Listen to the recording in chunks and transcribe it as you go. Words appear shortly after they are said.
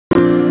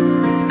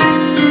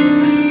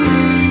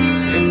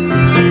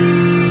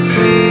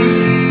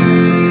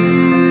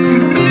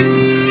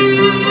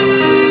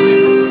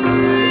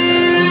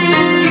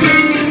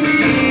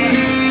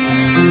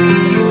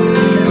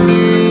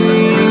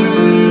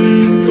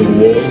The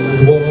world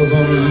was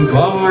on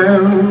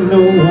fire,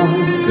 no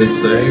one could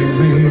save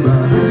me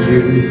but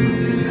you.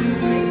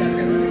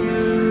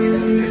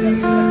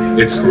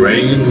 It's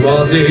strange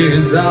what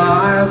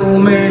desire will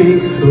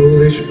make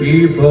foolish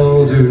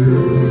people do.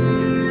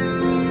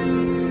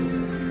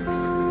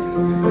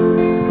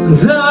 And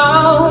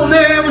I'll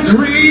never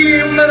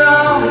dream that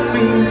I'll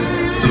meet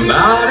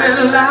somebody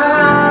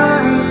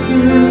like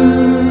you.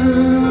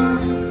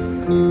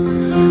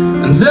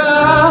 And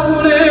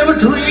I'll never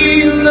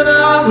dream that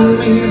I'll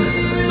meet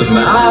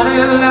somebody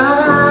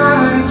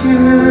like you.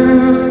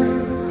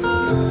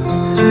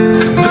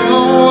 No,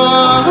 I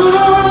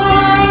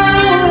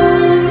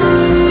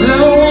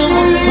don't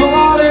wanna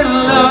fall in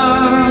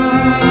love.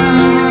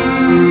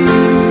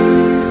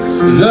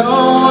 No,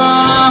 I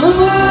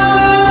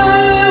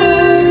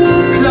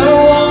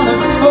don't wanna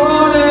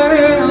fall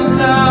in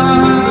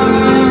love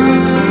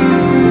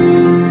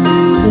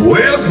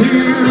with you.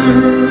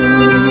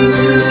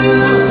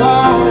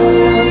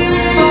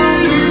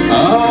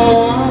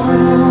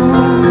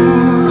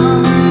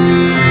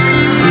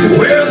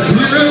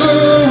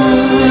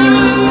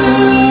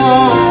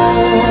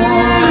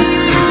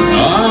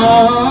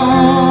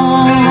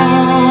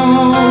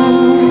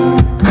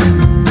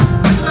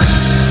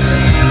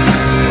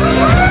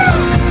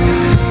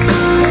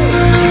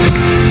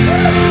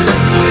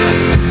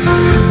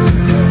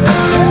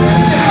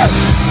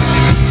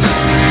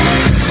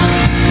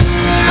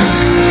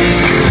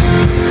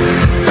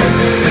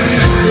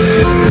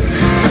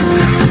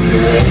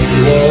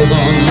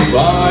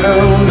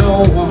 No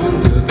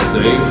one could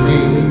save me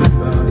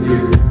but you.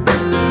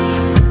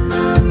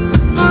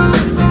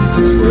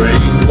 It's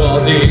strange what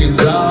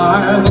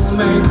desire will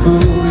make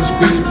foolish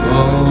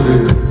people do.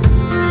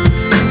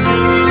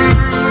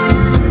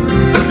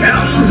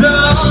 And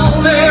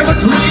I'll never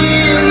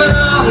dream that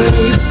I'll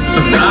meet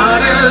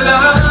somebody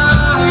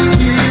like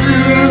you.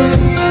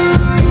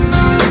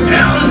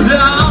 And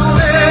I'll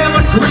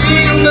never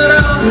dream that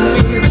I'll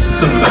meet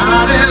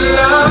somebody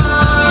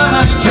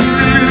like you.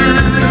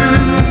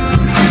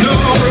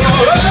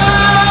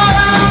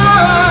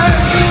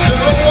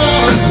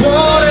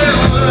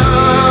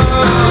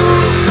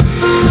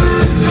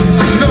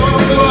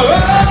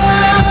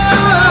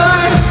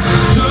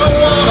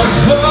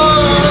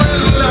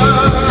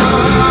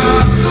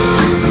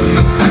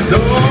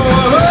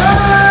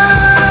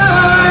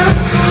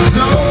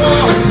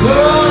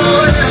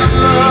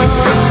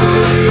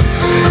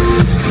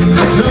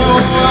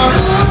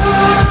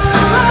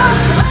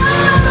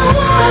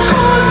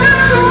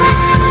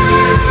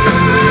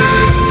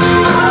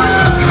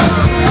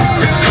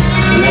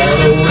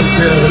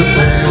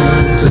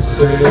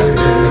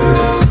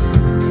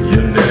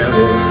 You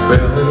never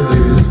felt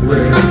this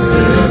way.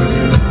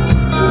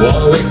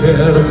 What a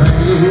wicked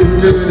thing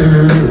to do,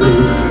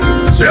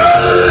 to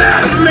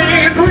let me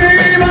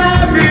dream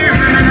of you.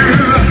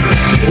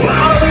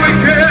 What a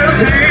wicked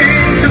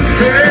thing to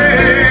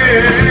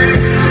say.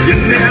 You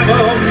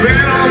never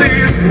felt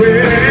this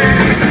way.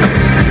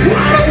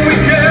 What a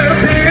wicked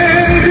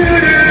thing to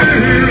do,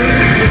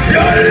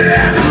 to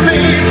let me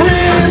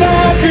dream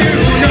of you.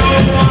 No,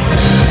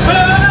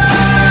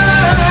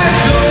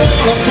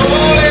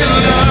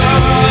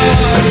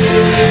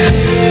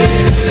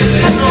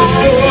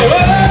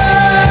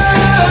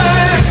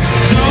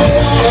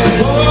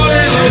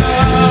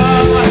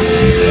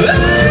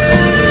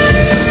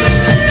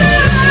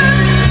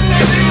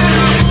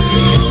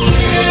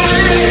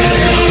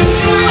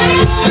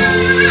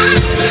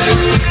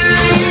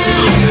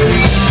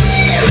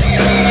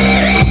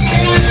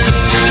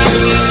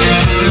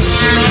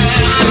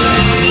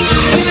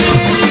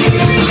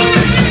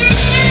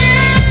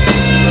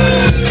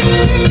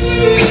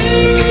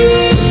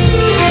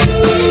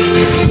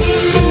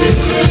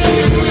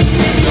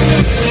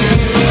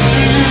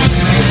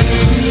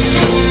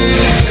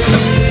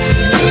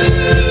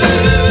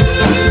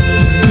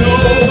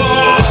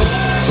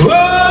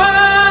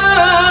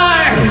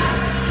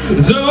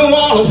 don't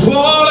wanna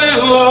fall in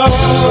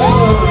love.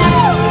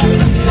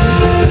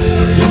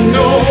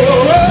 No,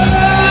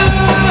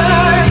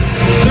 I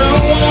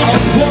don't wanna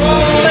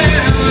fall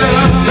in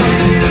love.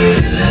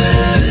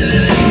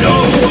 No,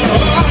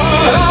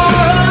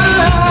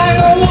 I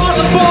don't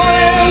wanna fall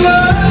in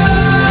love.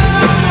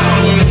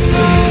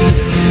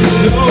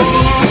 No, I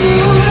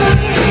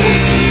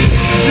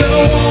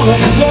don't wanna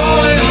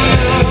fall in love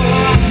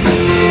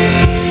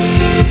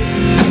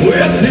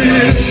with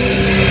you.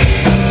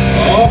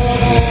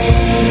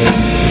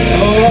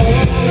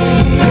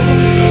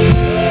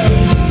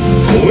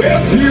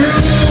 With you,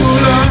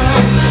 love.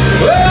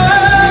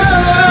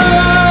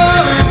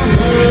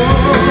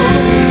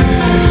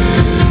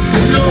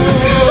 No,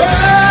 I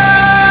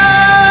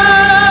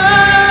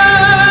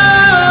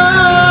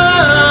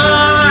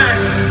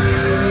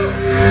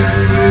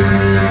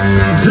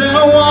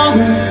don't want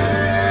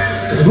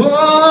to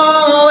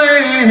fall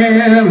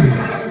in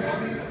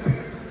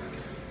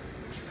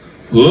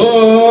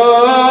love.